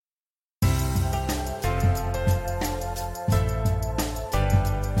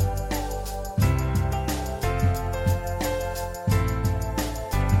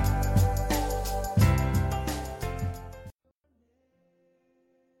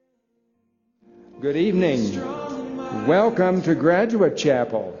Good evening. Welcome to Graduate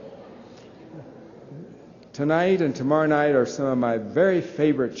Chapel. Tonight and tomorrow night are some of my very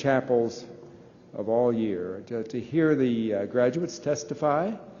favorite chapels of all year. To hear the graduates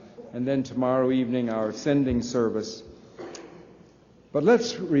testify, and then tomorrow evening our sending service. But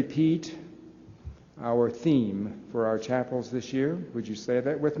let's repeat our theme for our chapels this year. Would you say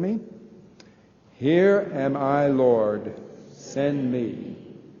that with me? Here am I, Lord, send me.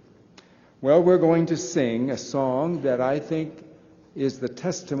 Well, we're going to sing a song that I think is the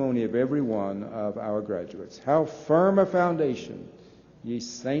testimony of every one of our graduates. How firm a foundation, ye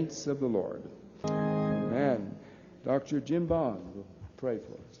saints of the Lord. Amen. Dr. Jim Bond will pray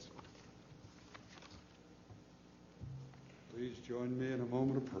for us. Please join me in a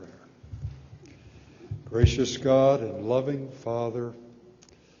moment of prayer. Gracious God and loving Father,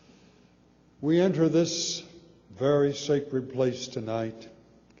 we enter this very sacred place tonight,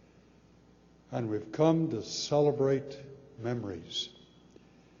 and we've come to celebrate memories,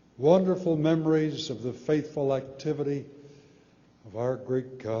 wonderful memories of the faithful activity of our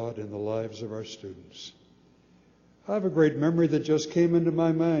great God in the lives of our students. I have a great memory that just came into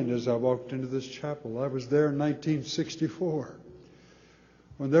my mind as I walked into this chapel. I was there in 1964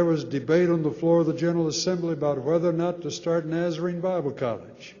 when there was debate on the floor of the General Assembly about whether or not to start Nazarene Bible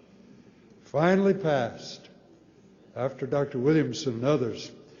College. Finally passed after Dr. Williamson and others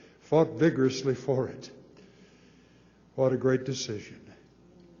fought vigorously for it. What a great decision.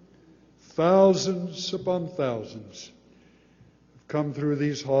 Thousands upon thousands have come through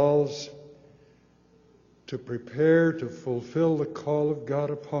these halls to prepare to fulfill the call of God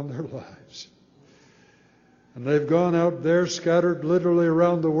upon their lives. And they've gone out there, scattered literally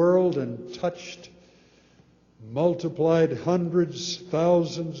around the world, and touched, multiplied hundreds,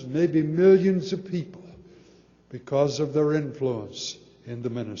 thousands, maybe millions of people because of their influence in the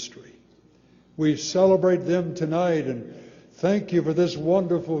ministry. We celebrate them tonight and thank you for this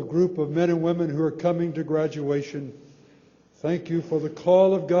wonderful group of men and women who are coming to graduation. Thank you for the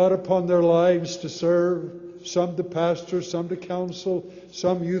call of God upon their lives to serve, some to pastor, some to counsel,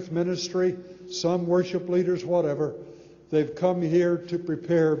 some youth ministry, some worship leaders, whatever. They've come here to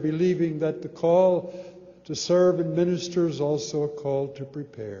prepare, believing that the call to serve and minister is also a call to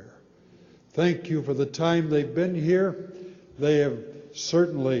prepare. Thank you for the time they've been here. They have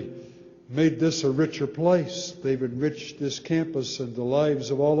certainly made this a richer place. They've enriched this campus and the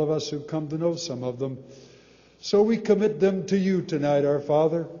lives of all of us who've come to know some of them. So we commit them to you tonight, our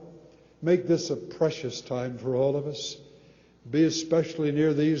Father. Make this a precious time for all of us. Be especially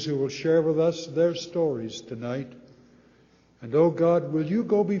near these who will share with us their stories tonight. And, oh God, will you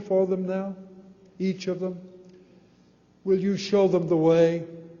go before them now, each of them? Will you show them the way?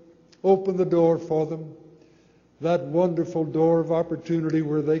 Open the door for them. That wonderful door of opportunity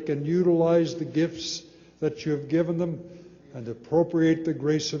where they can utilize the gifts that you have given them and appropriate the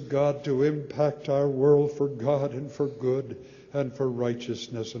grace of God to impact our world for God and for good and for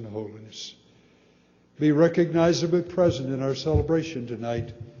righteousness and holiness. Be recognizably present in our celebration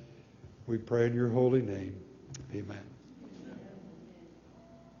tonight. We pray in your holy name. Amen.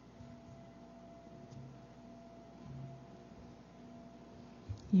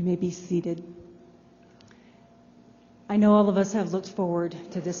 You may be seated. I know all of us have looked forward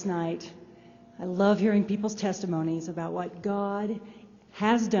to this night. I love hearing people's testimonies about what God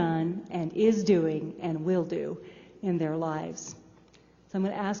has done and is doing and will do in their lives. So I'm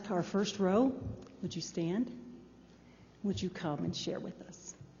going to ask our first row, would you stand? Would you come and share with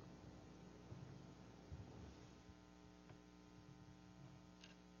us?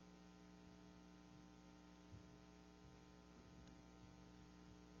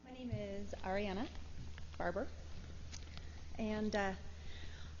 My name is Ariana Barber. And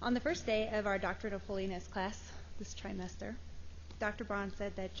on the first day of our Doctrine of Holiness class this trimester, Dr. Braun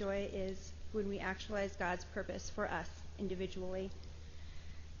said that joy is when we actualize God's purpose for us individually.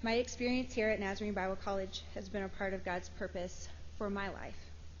 My experience here at Nazarene Bible College has been a part of God's purpose for my life.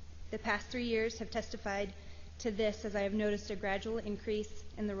 The past 3 years have testified to this as I have noticed a gradual increase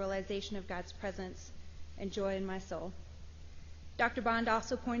in the realization of God's presence and joy in my soul. Dr. Bond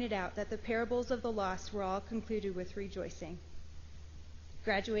also pointed out that the parables of the lost were all concluded with rejoicing.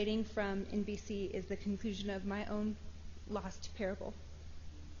 Graduating from NBC is the conclusion of my own lost parable.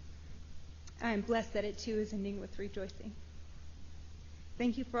 I am blessed that it too is ending with rejoicing.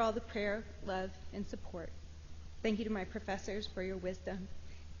 Thank you for all the prayer, love, and support. Thank you to my professors for your wisdom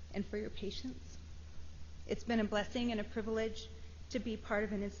and for your patience. It's been a blessing and a privilege to be part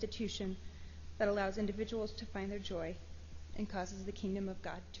of an institution that allows individuals to find their joy and causes the kingdom of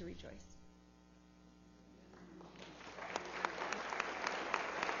God to rejoice.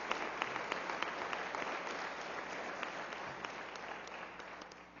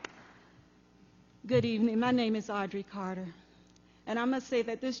 Good evening. My name is Audrey Carter, and I must say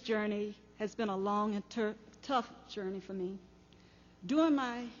that this journey has been a long and tough journey for me. During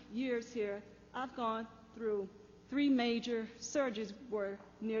my years here, I've gone through 3 major surgeries were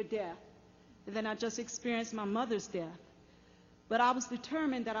near death, and then I just experienced my mother's death. But I was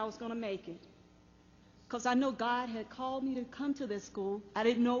determined that I was going to make it, because I know God had called me to come to this school. I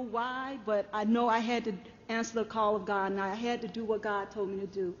didn't know why, but I know I had to answer the call of God, and I had to do what God told me to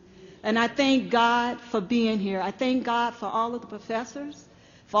do. And I thank God for being here. I thank God for all of the professors,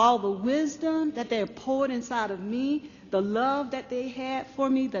 for all the wisdom that they poured inside of me, the love that they had for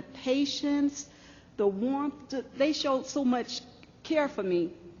me, the patience, the warmth. They showed so much care for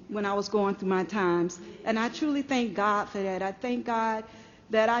me when I was going through my times. And I truly thank God for that. I thank God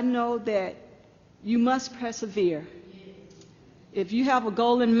that I know that you must persevere. If you have a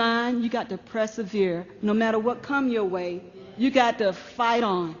goal in mind, you got to persevere. No matter what come your way, you got to fight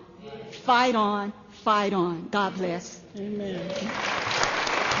on. Fight on, fight on. God bless. Amen.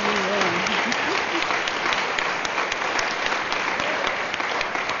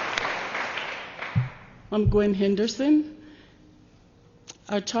 I'm Gwen Henderson.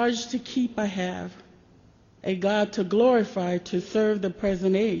 A charge to keep I have, a God to glorify, to serve the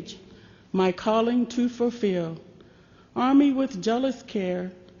present age, my calling to fulfill. Arm me with jealous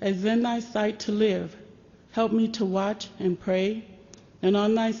care, as in thy sight to live. Help me to watch and pray, and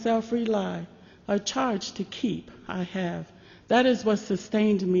on thyself rely. A charge to keep I have. That is what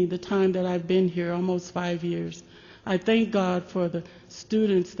sustained me the time that I've been here, almost 5 years. I thank God for the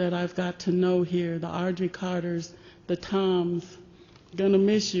students that I've got to know here, the Audrey Carters, the Toms, gonna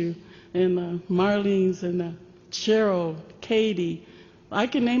miss you, and the Marlene's and the Cheryl, Katie. I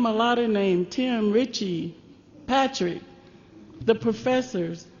can name a lot of names, Tim, Richie, Patrick, the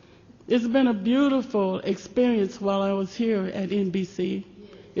professors. It's been a beautiful experience while I was here at NBC.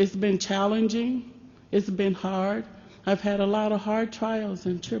 It's been challenging. It's been hard. I've had a lot of hard trials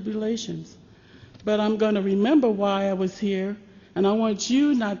and tribulations. But I'm going to remember why I was here, and I want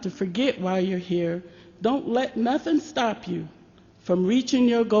you not to forget why you're here. Don't let nothing stop you from reaching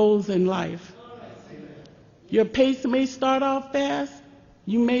your goals in life. Your pace may start off fast.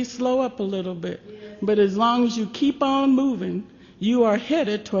 You may slow up a little bit. But as long as you keep on moving, you are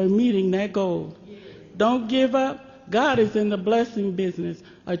headed toward meeting that goal. Don't give up. God is in the blessing business.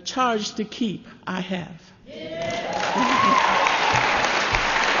 A charge to keep I have.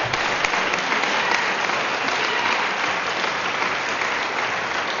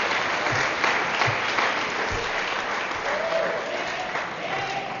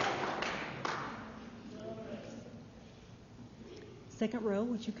 Second row,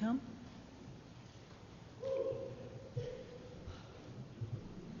 would you come?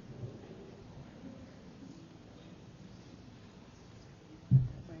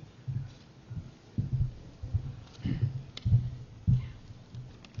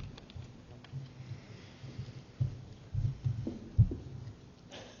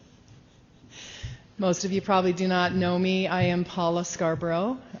 Most of you probably do not know me. I am Paula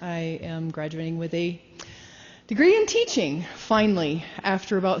Scarborough. I am graduating with a degree in teaching, finally,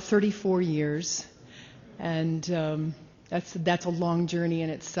 after about 34 years. And that's a long journey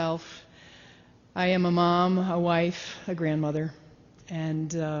in itself. I am a mom, a wife, a grandmother. And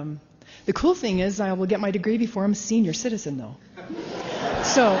the cool thing is I will get my degree before I'm a senior citizen, though.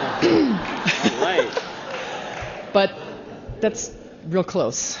 So, all right. But that's real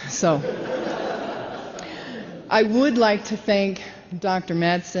close. So I would like to thank Dr.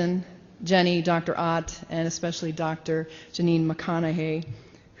 Madsen, Jenny, Dr. Ott, and especially Dr. Janine McConaughey,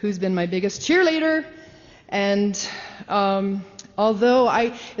 who's been my biggest cheerleader. And although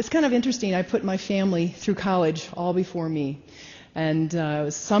it's kind of interesting, I put my family through college all before me.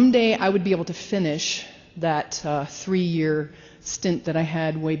 And someday I would be able to finish that 3-year stint that I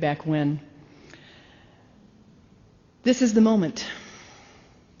had way back when. This is the moment.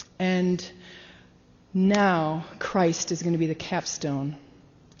 And now Christ is going to be the capstone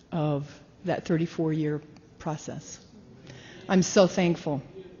of that 34-year process. I'm so thankful.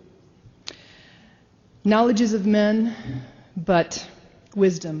 Knowledge is of men, but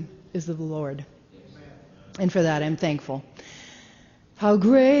wisdom is of the Lord. And for that I'm thankful. How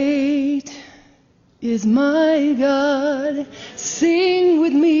great is my God? Sing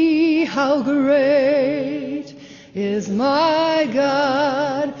with me, how great is my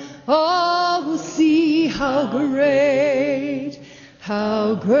God? All will see how great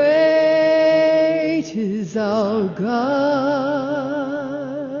is our God.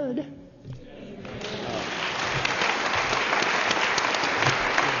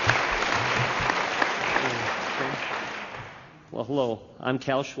 Well, hello. I'm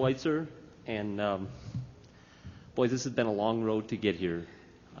Cal Schweitzer, And boy, this has been a long road to get here.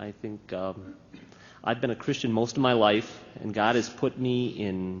 I think I've been a Christian most of my life, and God has put me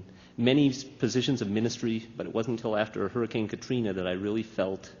in many positions of ministry, but it wasn't until after Hurricane Katrina that I really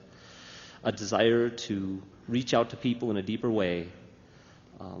felt a desire to reach out to people in a deeper way.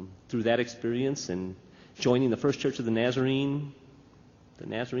 Through that experience and joining the First Church of the Nazarene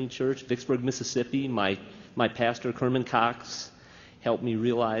Church, Vicksburg, Mississippi, my pastor, Kerman Cox, helped me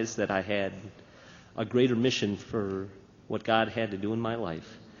realize that I had a greater mission for what God had to do in my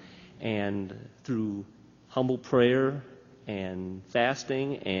life. And through humble prayer and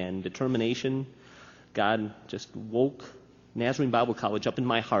fasting and determination, God just woke Nazarene Bible College up in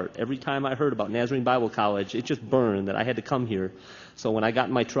my heart. Every time I heard about Nazarene Bible College, it just burned that I had to come here. So when I got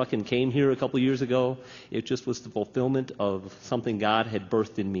in my truck and came here a couple years ago, it just was the fulfillment of something God had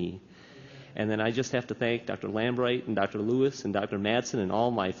birthed in me. And then I just have to thank Dr. Lambright and Dr. Lewis and Dr. Madsen and all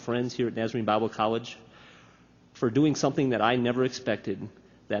my friends here at Nazarene Bible College for doing something that I never expected,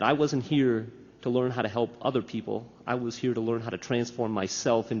 that I wasn't here to learn how to help other people. I was here to learn how to transform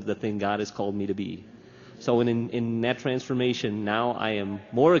myself into the thing God has called me to be. So in that transformation, now I am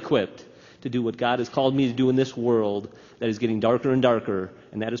more equipped to do what God has called me to do in this world that is getting darker and darker,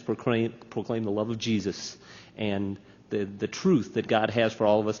 and that is proclaim the love of Jesus and the truth that God has for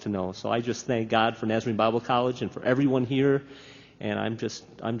all of us to know. So I just thank God for Nazarene Bible College and for everyone here, and I'm just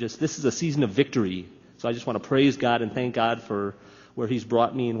this is a season of victory. So I just want to praise God and thank God for where He's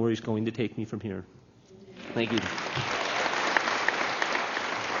brought me and where He's going to take me from here. Thank you.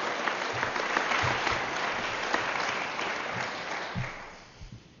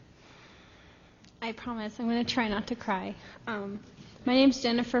 I promise I'm going to try not to cry. My name's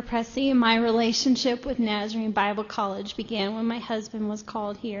Jennifer Pressey, and my relationship with Nazarene Bible College began when my husband was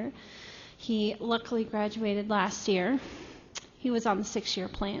called here. He luckily graduated last year. He was on the 6-year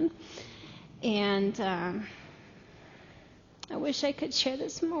plan. And I wish I could share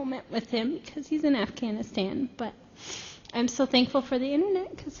this moment with him because he's in Afghanistan, but I'm so thankful for the internet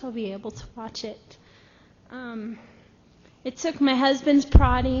because he'll be able to watch it. It took my husband's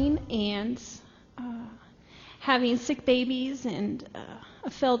prodding and having sick babies and a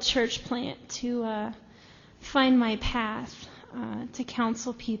failed church plant to find my path, to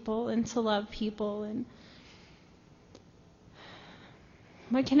counsel people and to love people. And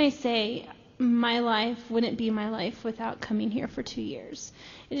what can I say? My life wouldn't be my life without coming here for 2 years.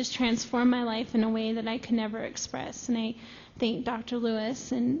 It has transformed my life in a way that I could never express. And I thank Dr.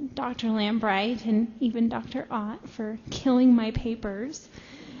 Lewis and Dr. Lambright and even Dr. Ott for killing my papers.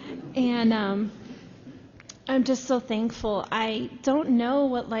 And I'm just so thankful. I don't know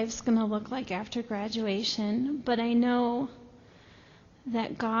what life's going to look like after graduation, but I know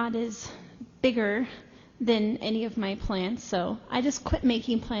that God is bigger than any of my plans. So I just quit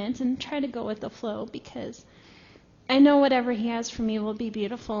making plans and try to go with the flow because I know whatever He has for me will be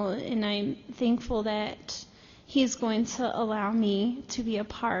beautiful, and I'm thankful that He's going to allow me to be a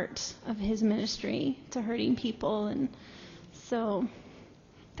part of His ministry to hurting people. And so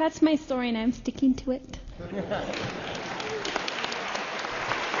that's my story, and I'm sticking to it.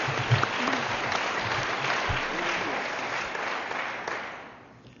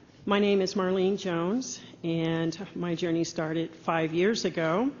 My name is Marlene Jones, and my journey started 5 years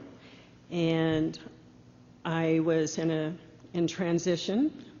ago. And I was in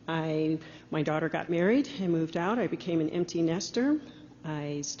transition. My daughter got married and moved out. I became an empty nester.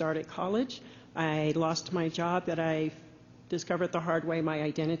 I started college. I lost my job that I discovered the hard way my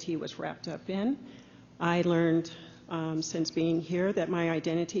identity was wrapped up in. I learned since being here that my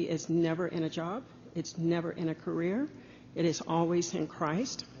identity is never in a job. It's never in a career. It is always in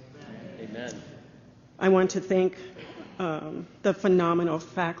Christ. Amen. I want to thank the phenomenal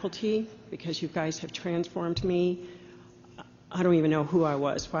faculty because you guys have transformed me. I don't even know who I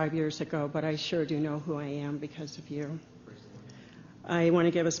was 5 years ago, but I sure do know who I am because of you. I want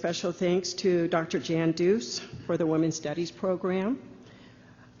to give a special thanks to Dr. Jan Deuce for the Women's Studies program.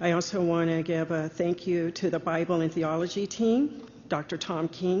 I also want to give a thank you to the Bible and Theology team, Dr. Tom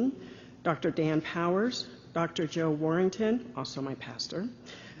King, Dr. Dan Powers, Dr. Joe Warrington, also my pastor,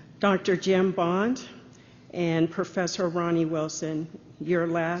 Dr. Jim Bond, and Professor Ronnie Wilson. You're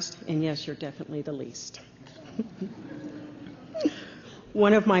last, and yes, you're definitely the least.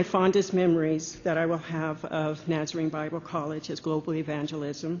 One of my fondest memories that I will have of Nazarene Bible College is Global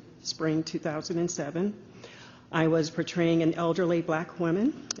Evangelism, spring 2007. I was portraying an elderly black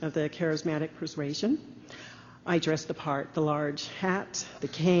woman of the charismatic persuasion. I dressed the part, the large hat, the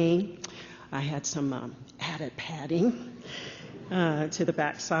cane. I had some added padding to the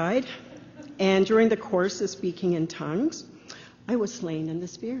backside. And during the course of speaking in tongues, I was slain in the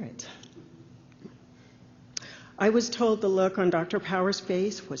Spirit. I was told the look on Dr. Power's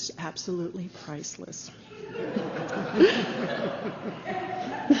face was absolutely priceless.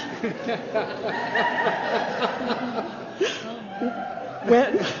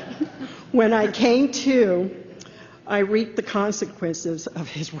 When I came to, I reaped the consequences of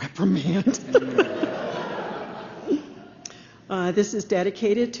his reprimand. This is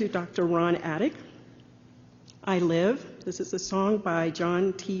dedicated to Dr. Ron Attic. I Live. This is a song by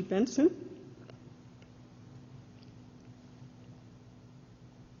John T. Benson.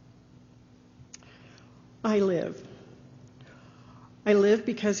 I live. I live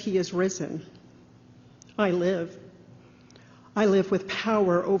because he is risen. I live. I live with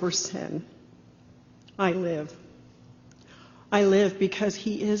power over sin. I live. I live because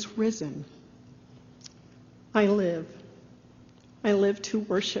he is risen. I live. I live to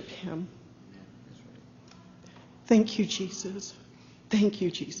worship him. Thank you, Jesus. Thank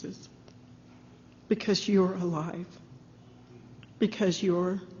you, Jesus. Because you're alive. Because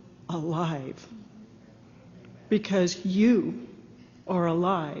you're alive. Because you are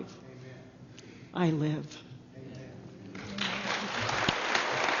alive. I live.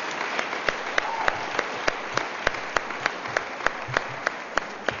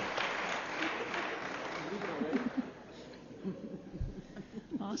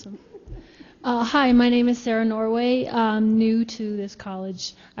 Awesome. Hi, my name is Sarah Norway. I'm new to this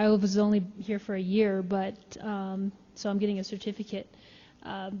college. I was only here for a year, but so I'm getting a certificate.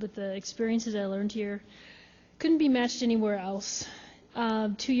 But the experiences I learned here couldn't be matched anywhere else.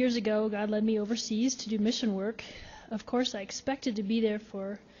 2 years ago, God led me overseas to do mission work. Of course, I expected to be there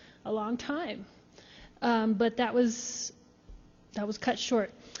for a long time, but that was cut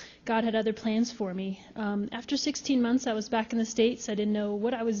short. God had other plans for me. After 16 months, I was back in the States. I didn't know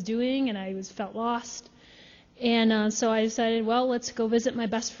what I was doing, and I felt lost. And so I decided, well, let's go visit my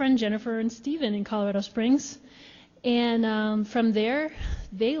best friend, Jennifer and Stephen, in Colorado Springs. And from there,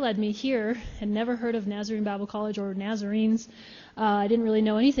 they led me here. Had never heard of Nazarene Bible College or Nazarenes. I didn't really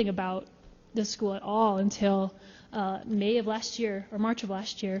know anything about this school at all until May of last year, or March of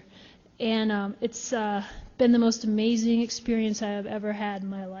last year. And it's been the most amazing experience I have ever had in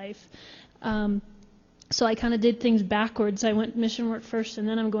my life. So I kind of did things backwards. I went mission work first, and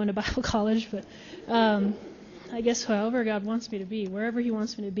then I'm going to Bible college. But I guess however God wants me to be, wherever he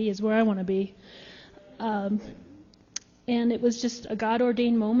wants me to be is where I want to be. And it was just a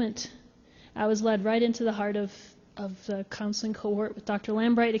God-ordained moment. I was led right into the heart of the counseling cohort with Dr.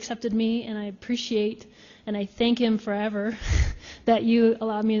 Lambright, accepted me, and I appreciate and I thank him forever that you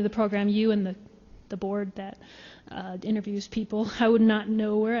allowed me into the program, you and the board that interviews people. I would not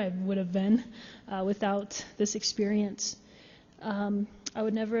know where I would have been without this experience. I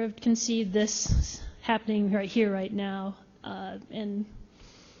would never have conceived this happening right here, right now, and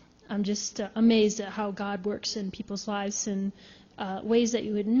I'm just amazed at how God works in people's lives in ways that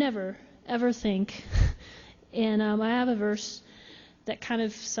you would never, ever think. And I have a verse that kind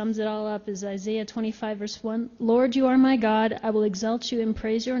of sums it all up, is Isaiah 25, verse 1. Lord, you are my God. I will exalt you and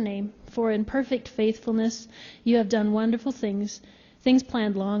praise your name, for in perfect faithfulness you have done wonderful things, things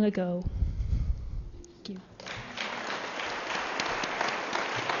planned long ago. Thank you.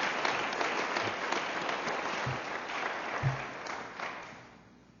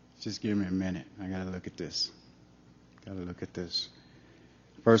 Just give me a minute. I got to look at this.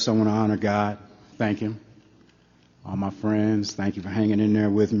 First, I want to honor God. Thank him. All my friends, thank you for hanging in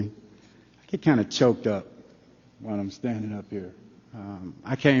there with me. I get kind of choked up while I'm standing up here.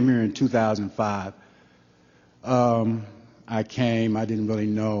 I came here in 2005. I didn't really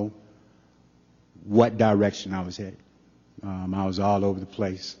know what direction I was headed. I was all over the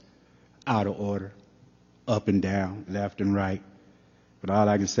place, out of order, up and down, left and right. But all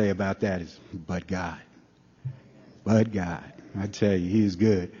I can say about that is, but God. But God. I tell you, he is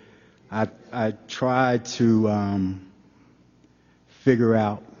good. I tried to figure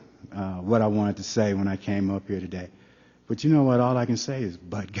out what I wanted to say when I came up here today. But you know what? All I can say is,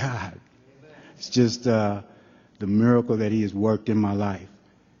 but God. It's just the miracle that he has worked in my life.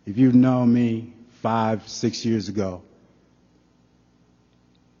 If you've known me 5, 6 years ago,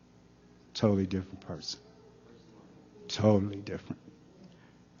 totally different person. Totally different.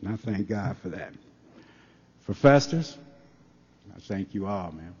 And I thank God for that. Professors, I thank you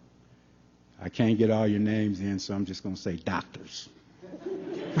all, man. I can't get all your names in, so I'm just going to say doctors.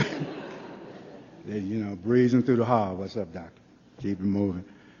 They, breezing through the hall. What's up, doctor? Keep it moving.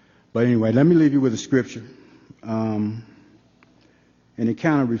 But anyway, let me leave you with a scripture. And it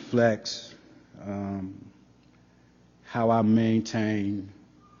kind of reflects how I maintain,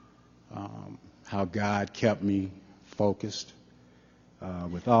 how God kept me focused.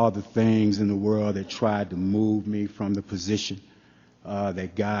 with all the things in the world that tried to move me from the position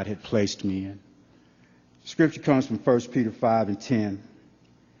that God had placed me in. Scripture comes from 1 Peter 5:10.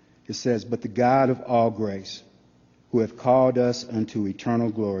 It says, "But the God of all grace, who hath called us unto eternal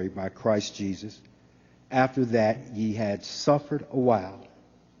glory by Christ Jesus, after that ye had suffered a while,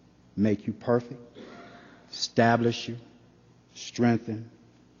 make you perfect, establish you, strengthen,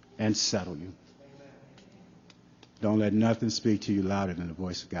 and settle you." Don't let nothing speak to you louder than the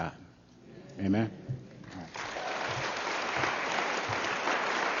voice of God. Amen.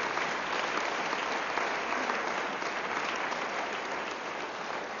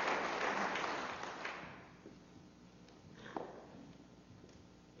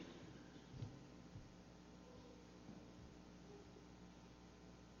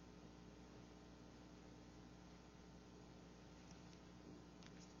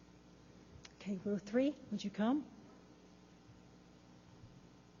 Okay, row 3, would you come?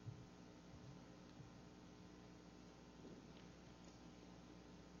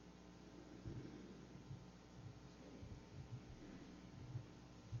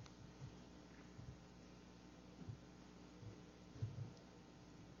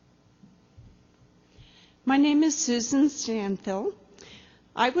 My name is Susan Stanfill.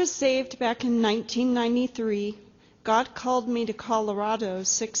 I was saved back in 1993. God called me to Colorado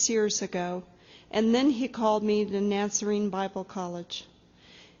 6 years ago, and then he called me to Nazarene Bible College.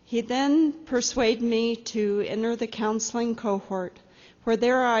 He then persuaded me to enter the counseling cohort, where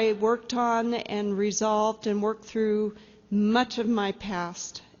there I worked on and resolved and worked through much of my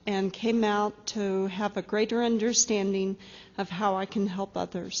past and came out to have a greater understanding of how I can help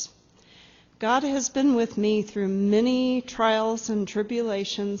others. God has been with me through many trials and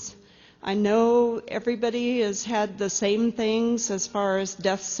tribulations. I know everybody has had the same things as far as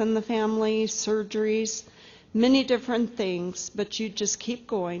deaths in the family, surgeries, many different things, but you just keep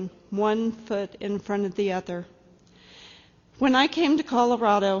going, one foot in front of the other. When I came to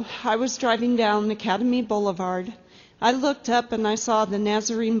Colorado, I was driving down Academy Boulevard. I looked up and I saw the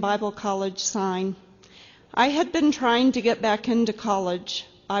Nazarene Bible College sign. I had been trying to get back into college.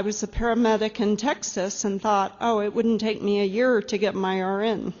 I was a paramedic in Texas and thought, oh, it wouldn't take me a year to get my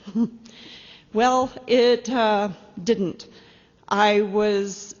RN. Well, it didn't. I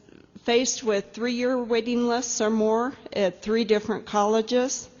was faced with 3-year waiting lists or more at 3 different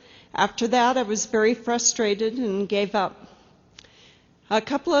colleges. After that, I was very frustrated and gave up. A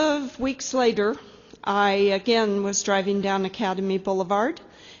couple of weeks later, I again was driving down Academy Boulevard,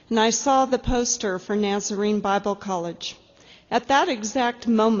 and I saw the poster for Nazarene Bible College. At that exact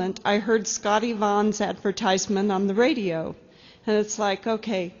moment, I heard Scotty Vaughn's advertisement on the radio, and it's like,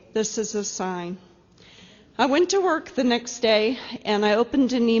 okay, this is a sign. I went to work the next day, and I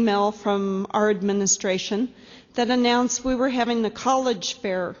opened an email from our administration that announced we were having a college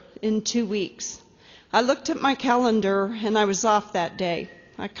fair in 2 weeks. I looked at my calendar, and I was off that day.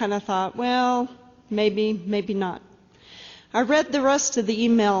 I kind of thought, well, maybe, maybe not. I read the rest of the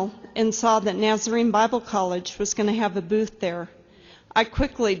email and saw that Nazarene Bible College was going to have a booth there. I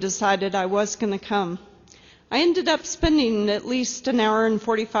quickly decided I was going to come. I ended up spending at least an hour and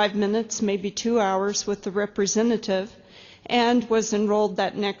 45 minutes, maybe 2 hours, with the representative and was enrolled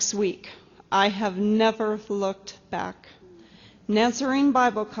that next week. I have never looked back. Nazarene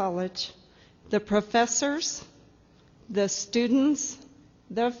Bible College, the professors, the students,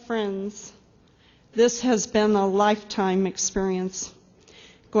 the friends, this has been a lifetime experience.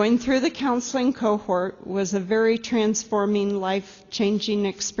 Going through the counseling cohort was a very transforming, life-changing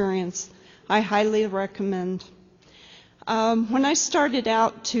experience. I highly recommend. When I started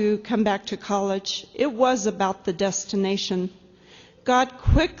out to come back to college, it was about the destination. God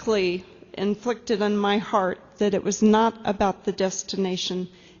quickly inflicted on my heart that it was not about the destination,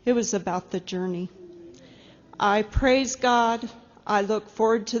 it was about the journey. I praise God. I look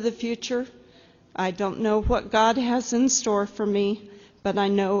forward to the future. I don't know what God has in store for me, but I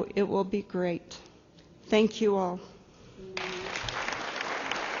know it will be great. Thank you all.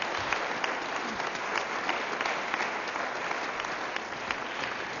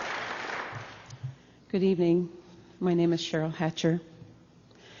 Good evening. My name is Cheryl Hatcher.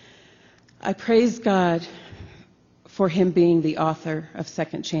 I praise God for him being the author of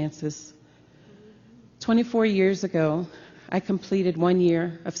Second Chances. 24 years ago, I completed 1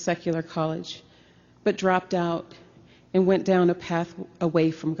 year of secular college, but dropped out and went down a path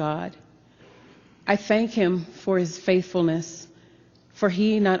away from God. I thank him for his faithfulness, for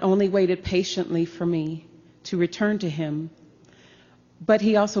he not only waited patiently for me to return to him, but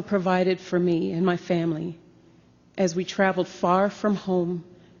he also provided for me and my family as we traveled far from home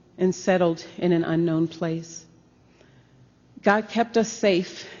and settled in an unknown place. God kept us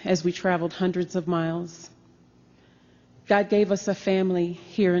safe as we traveled hundreds of miles. God gave us a family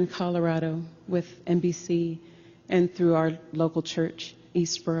here in Colorado with NBC and through our local church,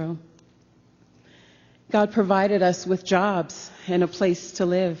 Eastboro. God provided us with jobs and a place to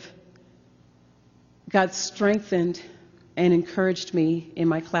live. God strengthened and encouraged me in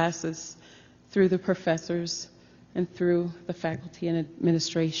my classes through the professors and through the faculty and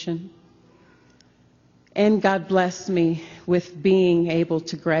administration. And God blessed me with being able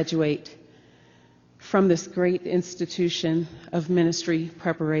to graduate from this great institution of ministry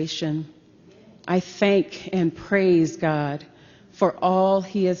preparation. I thank and praise God for all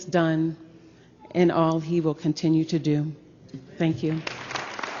He has done and all He will continue to do. Thank you.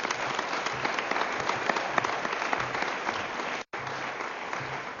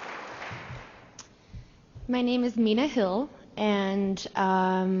 My name is Mina Hill, and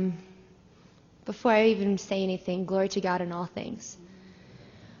before I even say anything, glory to God in all things.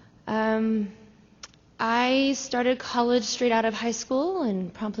 I started college straight out of high school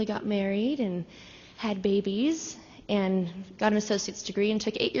and promptly got married and had babies and got an associate's degree and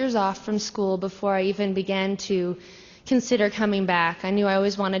took 8 years off from school before I even began to consider coming back. I knew I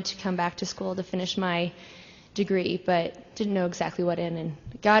always wanted to come back to school to finish my degree, but didn't know exactly what in. And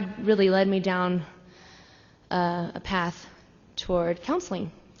God really led me down a path toward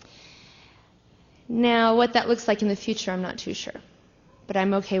counseling. Now, what that looks like in the future, I'm not too sure. But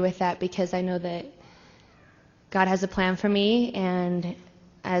I'm okay with that because I know that God has a plan for me, and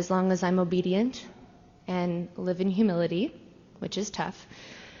as long as I'm obedient and live in humility, which is tough,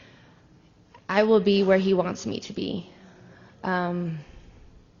 I will be where He wants me to be.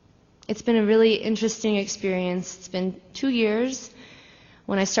 It's been a really interesting experience. It's been 2 years.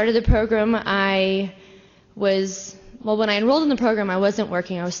 When I started the program, when I enrolled in the program, I wasn't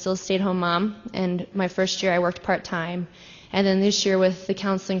working. I was still a stay-at-home mom, and my first year I worked part-time. And then this year with the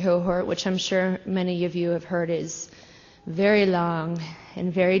counseling cohort, which I'm sure many of you have heard is very long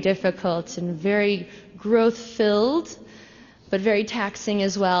and very difficult and very growth-filled, but very taxing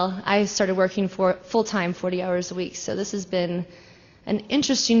as well. I started working full-time, 40 hours a week. So this has been an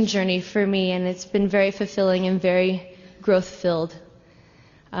interesting journey for me, and it's been very fulfilling and very growth-filled.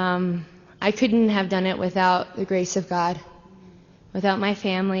 I couldn't have done it without the grace of God, without my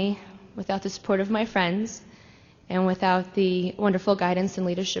family, without the support of my friends, and without the wonderful guidance and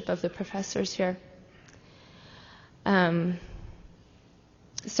leadership of the professors here.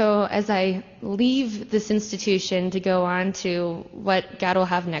 So as I leave this institution to go on to what God will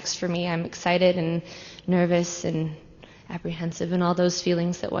have next for me, I'm excited and nervous and apprehensive and all those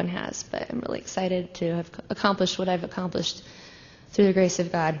feelings that one has. But I'm really excited to have accomplished what I've accomplished through the grace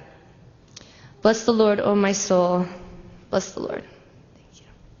of God. Bless the Lord, O my soul. Bless the Lord. Thank you.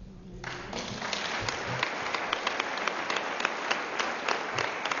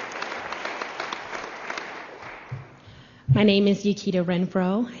 My name is Yakita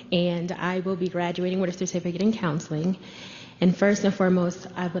Renfro, and I will be graduating with a certificate in counseling. And first and foremost,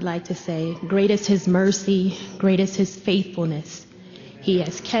 I would like to say, great is His mercy, great is His faithfulness. He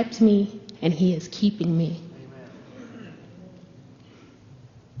has kept me, and He is keeping me.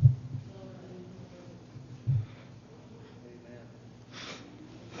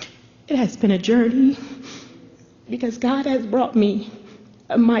 It has been a journey because God has brought me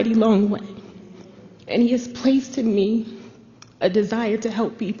a mighty long way, and He has placed in me a desire to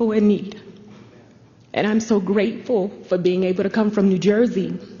help people in need. And I'm so grateful for being able to come from New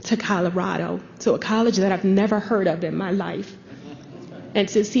Jersey to Colorado, to a college that I've never heard of in my life, and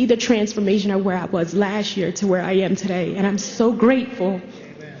to see the transformation of where I was last year to where I am today. And I'm so grateful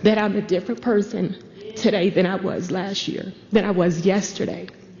that I'm a different person today than I was last year, than I was yesterday.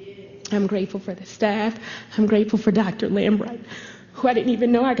 I'm grateful for the staff. I'm grateful for Dr. Lambright, who I didn't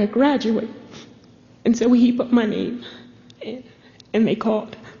even know I could graduate until he put my name in and they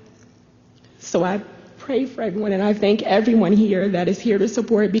called. So I pray for everyone, and I thank everyone here that is here to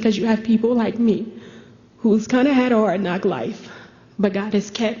support, because you have people like me who's kind of had a hard knock life, but God has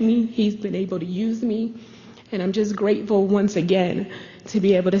kept me. He's been able to use me, and I'm just grateful once again to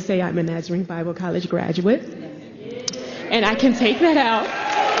be able to say I'm a Nazarene Bible College graduate, and I can take that out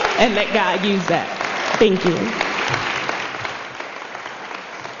and let God use that. Thank you.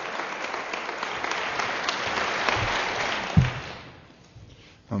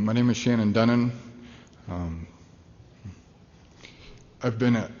 My name is Shannon Dunnan. I've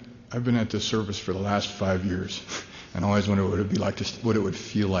been at this service for the last 5 years, and I always wondered what it would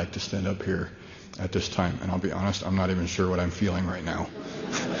feel like to stand up here at this time. And I'll be honest, I'm not even sure what I'm feeling right now.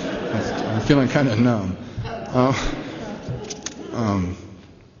 I'm feeling kind of numb.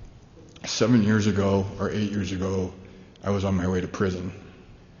 7 years ago or 8 years ago, I was on my way to prison.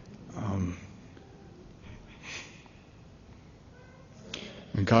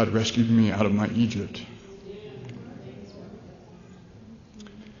 And God rescued me out of my Egypt.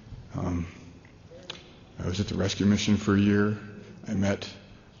 I was at the rescue mission for a year. I met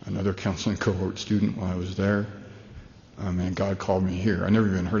another counseling cohort student while I was there. And God called me here. I never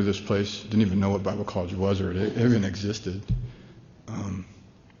even heard of this place, didn't even know what Bible college was or it even existed. And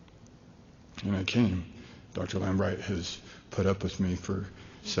I came. Dr. Lambright has put up with me for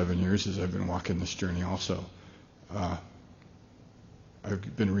 7 years as I've been walking this journey also.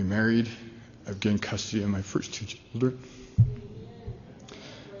 I've been remarried. I've gained custody of my first 2 children.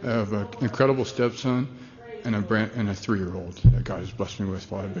 I have an incredible stepson and a 3-year-old that God has blessed me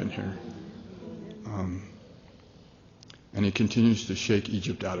with while I've been here. And he continues to shake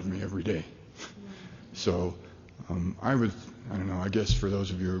Egypt out of me every day. So I guess for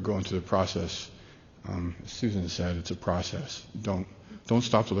those of you who are going through the process, as Susan said, it's a process. Don't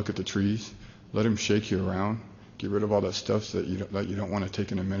stop to look at the trees. Let him shake you around. Get rid of all that stuff that you don't want to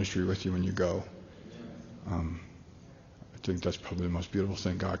take into ministry with you when you go. I think that's probably the most beautiful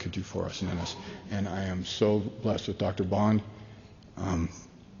thing God could do for us and in us. And I am so blessed with Dr. Bond.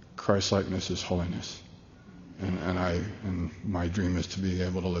 Christ-likeness is holiness. And my dream is to be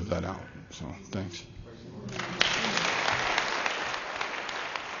able to live that out. So thanks.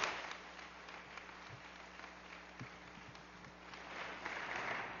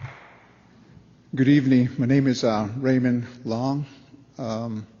 Good evening. My name is Raymond Long.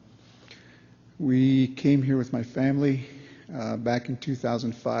 We came here with my family back in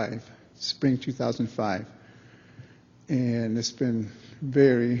 2005, spring 2005. And it's been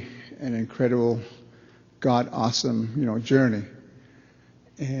an incredible, God awesome, journey.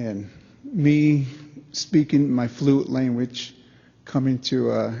 And me speaking my fluent language, coming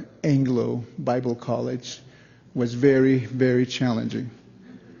to Anglo Bible College was very, very challenging.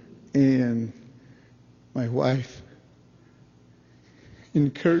 And my wife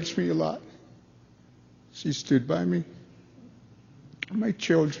encouraged me a lot. She stood by me, my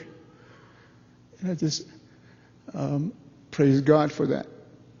children. And I just praise God for that.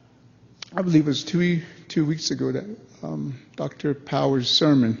 I believe it was two weeks ago that Dr. Powers'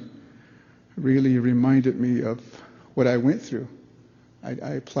 sermon really reminded me of what I went through. I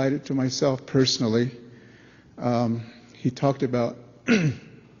applied it to myself personally. He talked about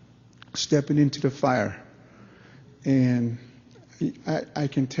stepping into the fire. And I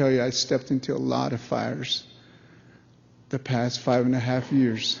can tell you, I stepped into a lot of fires the past 5.5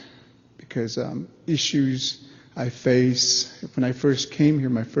 years because issues I face. When I first came here,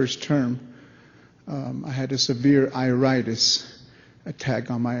 my first term, I had a severe iritis attack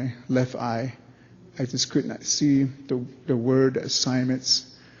on my left eye. I just could not see the word assignments.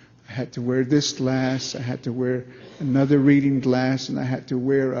 I had to wear this glass. I had to wear another reading glass, and I had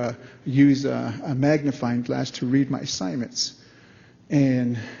to use a magnifying glass to read my assignments.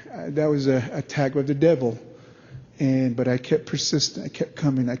 And that was an attack of the devil. But I kept persistent. I kept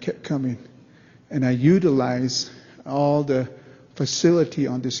coming. And I utilized all the facility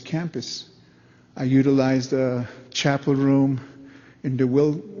on this campus. I utilized the chapel room in the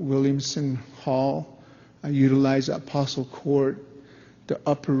Williamson Hall. I utilized the Apostle Court, the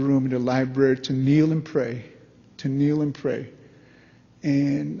upper room in the library to kneel and pray.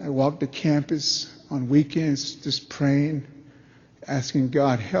 And I walked the campus on weekends just praying, asking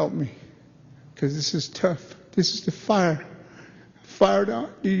God, help me, because this is tough. This is the fire. Fire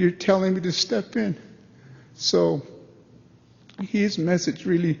you're telling me to step in. So his message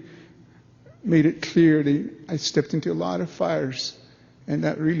really made it clear that I stepped into a lot of fires, and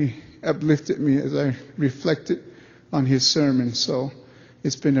that really uplifted me as I reflected on his sermon. So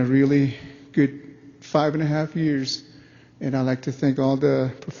it's been a really good 5.5 years, and I'd like to thank all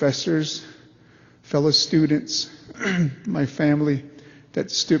the professors, fellow students, my family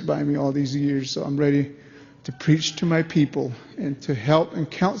that stood by me all these years. So I'm ready to preach to my people and to help and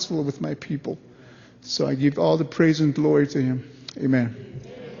counsel with my people. So I give all the praise and glory to him. Amen.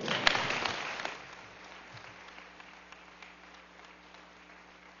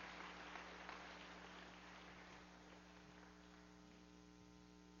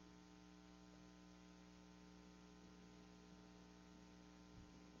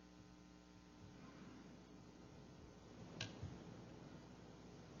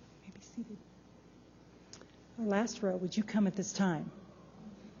 Our last row, would you come at this time?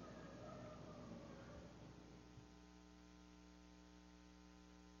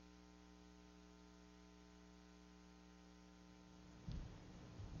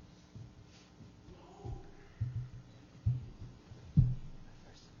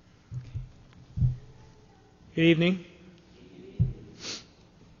 Good evening.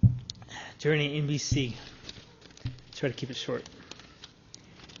 Journey at NBC. Try to keep it short.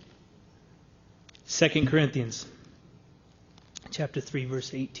 2 Corinthians chapter 3,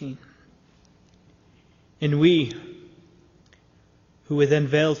 verse 18. And we, who with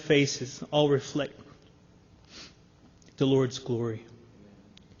unveiled faces all reflect the Lord's glory,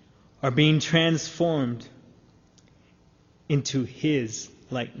 are being transformed into His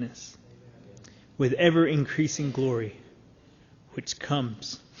likeness with ever increasing glory, which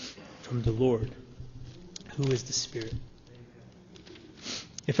comes from the Lord, who is the Spirit.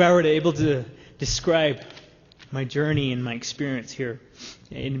 If I were to able to describe my journey and my experience here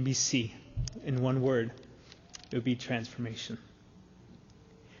at NBC in one word, it would be transformation.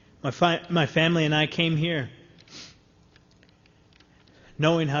 My family and I came here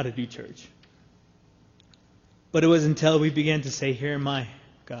knowing how to do church. But it was until we began to say, "Here am I,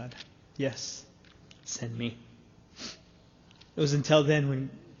 God. Yes, send me." It was until then when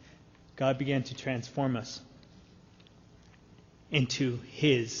God began to transform us into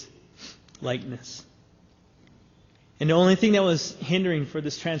His likeness. And the only thing that was hindering for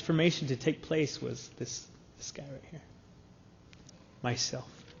this transformation to take place was this guy right here. Myself.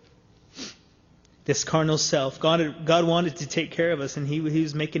 This carnal self. God wanted to take care of us, and He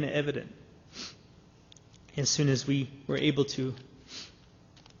was making it evident. As soon as we were able to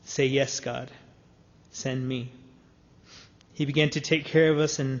say, "Yes, God, send me," He began to take care of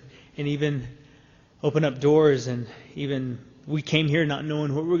us and even open up doors. And even we came here not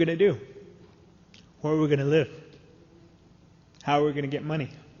knowing what we were going to do, where we were going to live, how we were going to get money.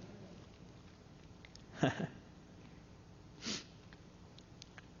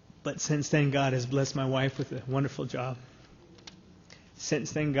 But since then, God has blessed my wife with a wonderful job.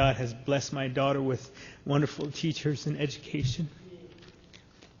 Since then, God has blessed my daughter with wonderful teachers and education.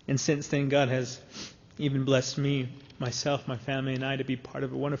 And since then, God has even blessed me, myself, my family, and I to be part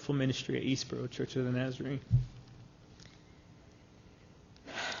of a wonderful ministry at Eastboro Church of the Nazarene.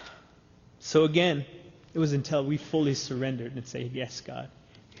 So again, it was until we fully surrendered and said, "Yes, God,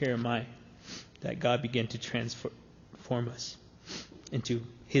 here am I," that God began to transform us into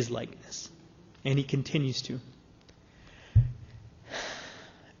His likeness. And He continues to.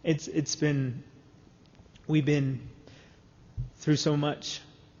 We've been through so much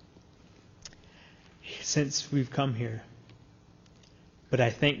since we've come here. But I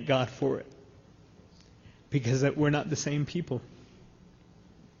thank God for it. Because we're not the same people.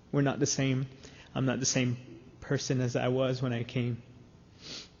 We're not the same. I'm not the same person as I was when I came.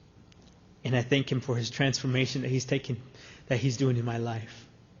 And I thank Him for His transformation that He's doing in my life.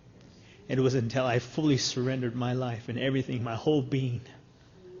 It was until I fully surrendered my life and everything, my whole being.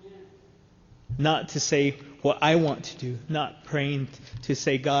 Not to say what I want to do, not praying to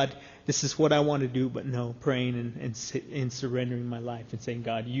say, "God, this is what I want to do," but no, praying and surrendering my life and saying,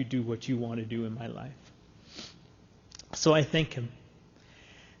 "God, you do what you want to do in my life." So I thank Him.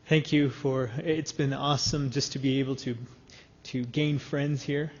 Thank you it's been awesome just to be able to gain friends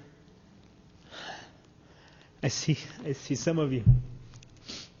here. I see some of you.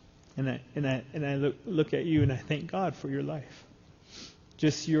 And I look at you and I thank God for your life.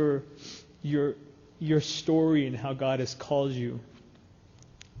 Just your story and how God has called you.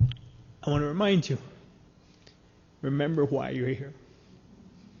 I want to remind you, remember why you're here.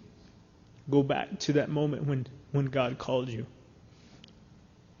 Go back to that moment when God called you.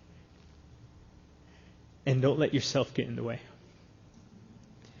 And don't let yourself get in the way.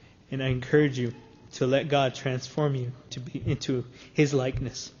 And I encourage you to let God transform you to be into His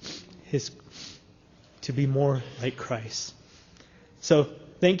likeness, to be more like Christ. So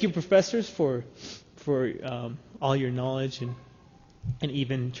thank you, professors, for all your knowledge and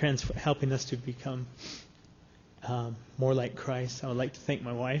even helping us to become more like Christ. I would like to thank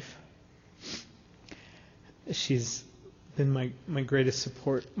my wife. She's been my greatest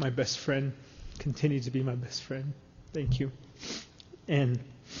support, my best friend, continues to be my best friend. Thank you. And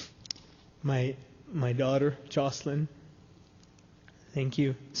my daughter, Jocelyn, thank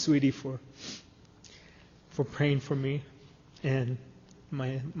you, sweetie, for praying for me. And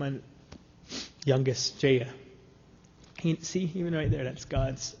my youngest, Jaya. See, even right there, that's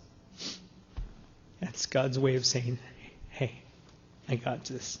God's way of saying, "Hey, I got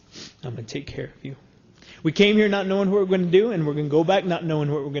this. I'm going to take care of you." We came here not knowing what we're going to do, and we're going to go back not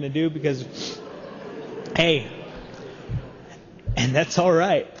knowing what we're going to do because, hey, and that's all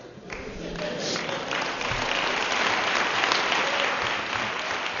right.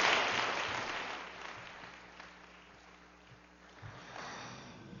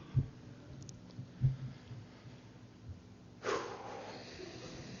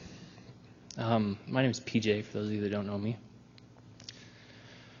 My name is PJ, for those of you that don't know me.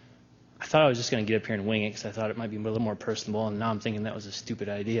 I thought I was just going to get up here and wing it because I thought it might be a little more personable, and now I'm thinking that was a stupid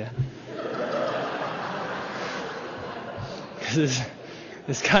idea. Because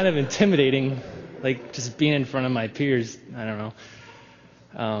it's kind of intimidating, like just being in front of my peers. I don't know.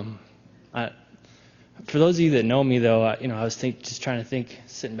 For those of you that know me, though, I was just trying to think,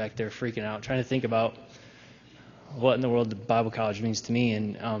 sitting back there freaking out, trying to think about what in the world the Bible college means to me.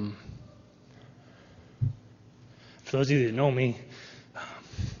 And for those of you that know me,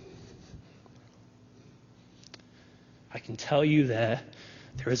 I can tell you that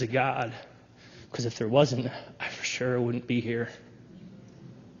there is a God, because if there wasn't, I for sure wouldn't be here.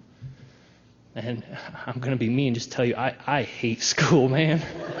 And I'm going to be me and just tell you, I hate school, man.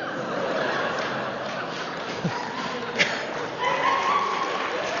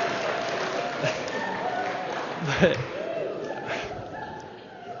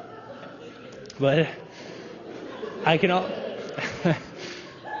 But I can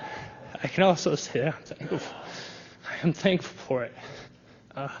also say that I'm thankful for it.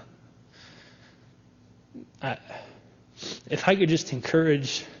 If I could just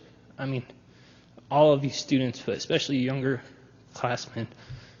encourage, all of you students, but especially younger classmen,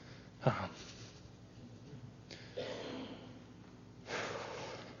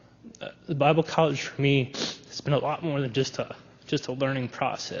 the Bible college for me has been a lot more than just a learning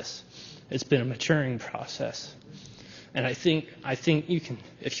process. It's been a maturing process. And I think you can,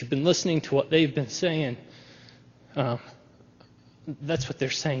 if you've been listening to what they've been saying, that's what they're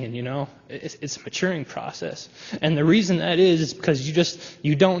saying, It's a maturing process. And the reason that is because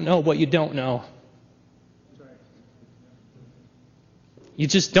you don't know what you don't know. You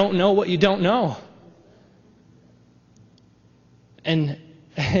just don't know what you don't know. And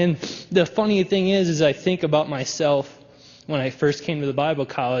the funny thing is I think about myself when I first came to the Bible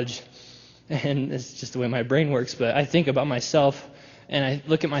college, and it's just the way my brain works, but I think about myself and I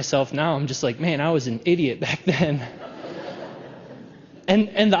look at myself now, I'm just like, man, I was an idiot back then.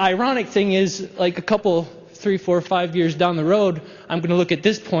 And the ironic thing is, like a couple, 3, 4, 5 years down the road, I'm going to look at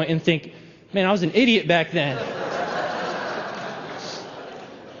this point and think, man, I was an idiot back then.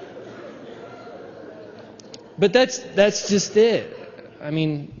 But that's just it.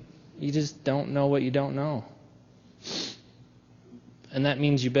 You just don't know what you don't know. And that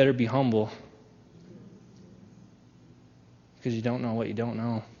means you better be humble. Because you don't know what you don't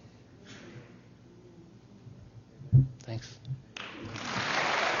know. Thanks.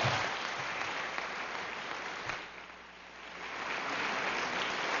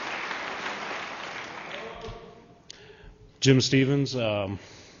 Jim Stevens.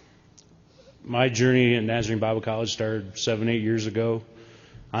 My journey in Nazarene Bible College started 7, 8 years ago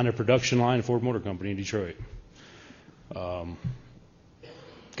on a production line at Ford Motor Company in Detroit. God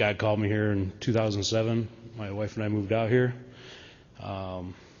called me here in 2007. My wife and I moved out here.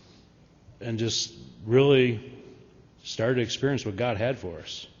 And just really started to experience what God had for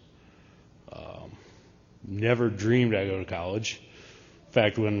us. Never dreamed I'd go to college. In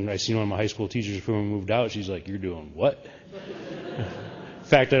fact, when I seen one of my high school teachers before we moved out, she's like, "You're doing what?" The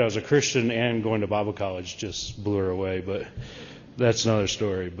fact that I was a Christian and going to Bible college just blew her away, but that's another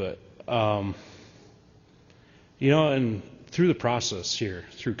story. But, and through the process here,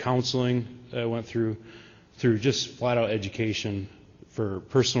 through counseling that I went through just flat out education for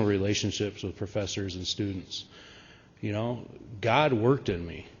personal relationships with professors and students, God worked in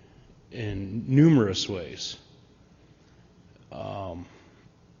me in numerous ways.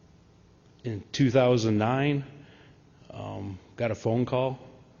 In 2009, got a phone call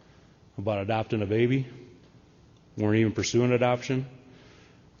about adopting a baby. Weren't even pursuing adoption.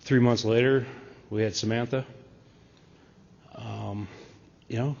 3 months later, we had Samantha. I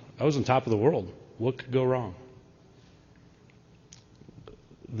was on top of the world. What could go wrong?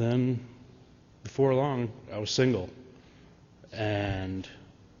 Then, before long, I was single and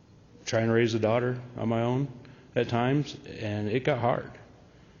trying to raise a daughter on my own at times, and it got hard.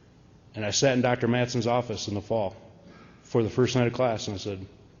 And I sat in Dr. Matson's office in the fall for the first night of class, and I said,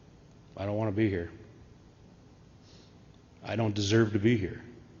 I don't want to be here. I don't deserve to be here.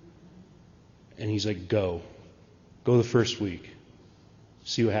 And he's like, go the first week.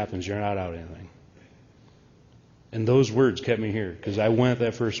 See what happens. You're not out anything. And those words kept me here, because I went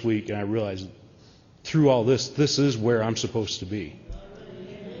that first week and I realized through all this is where I'm supposed to be.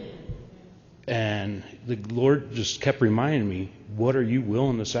 And the Lord just kept reminding me, what are you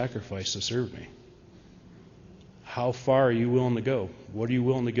willing to sacrifice to serve me? How far are you willing to go? What are you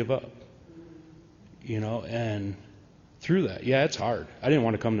willing to give up? And through that, yeah, it's hard. I didn't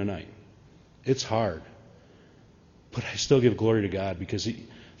want to come tonight. It's hard. But I still give glory to God, because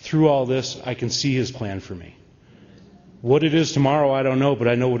through all this, I can see His plan for me. What it is tomorrow, I don't know, but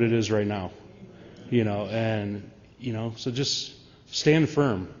I know what it is right now. So just stand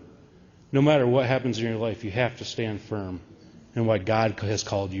firm. No matter what happens in your life, you have to stand firm in what God has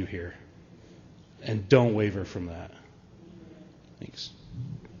called you here. And don't waver from that. Thanks.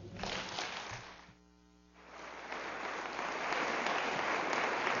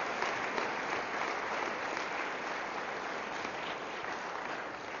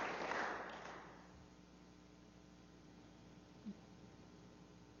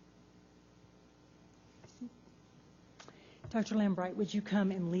 Dr. Lambright, would you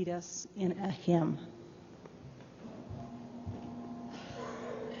come and lead us in a hymn?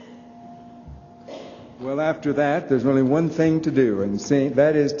 Well, after that, there's only one thing to do, and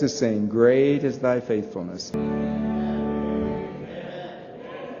that is to sing, "Great is Thy Faithfulness."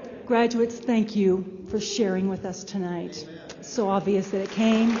 Graduates, thank you for sharing with us tonight. It's so obvious that it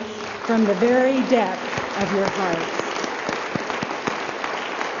came from the very depth of your hearts.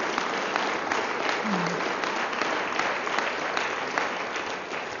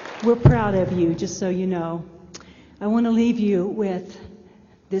 We're proud of you, just so you know. I want to leave you with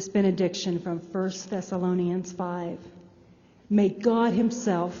this benediction from 1 Thessalonians 5. May God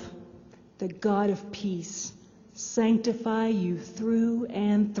Himself, the God of peace, sanctify you through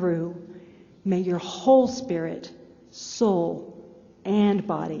and through. May your whole spirit, soul, and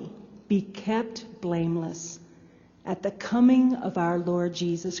body be kept blameless at the coming of our Lord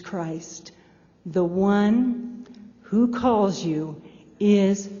Jesus Christ. The one who calls you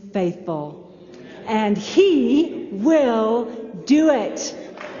is faithful, and He will do it.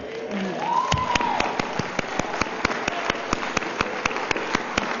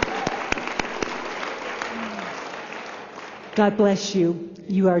 God bless you.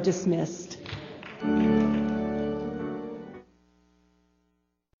 You are dismissed.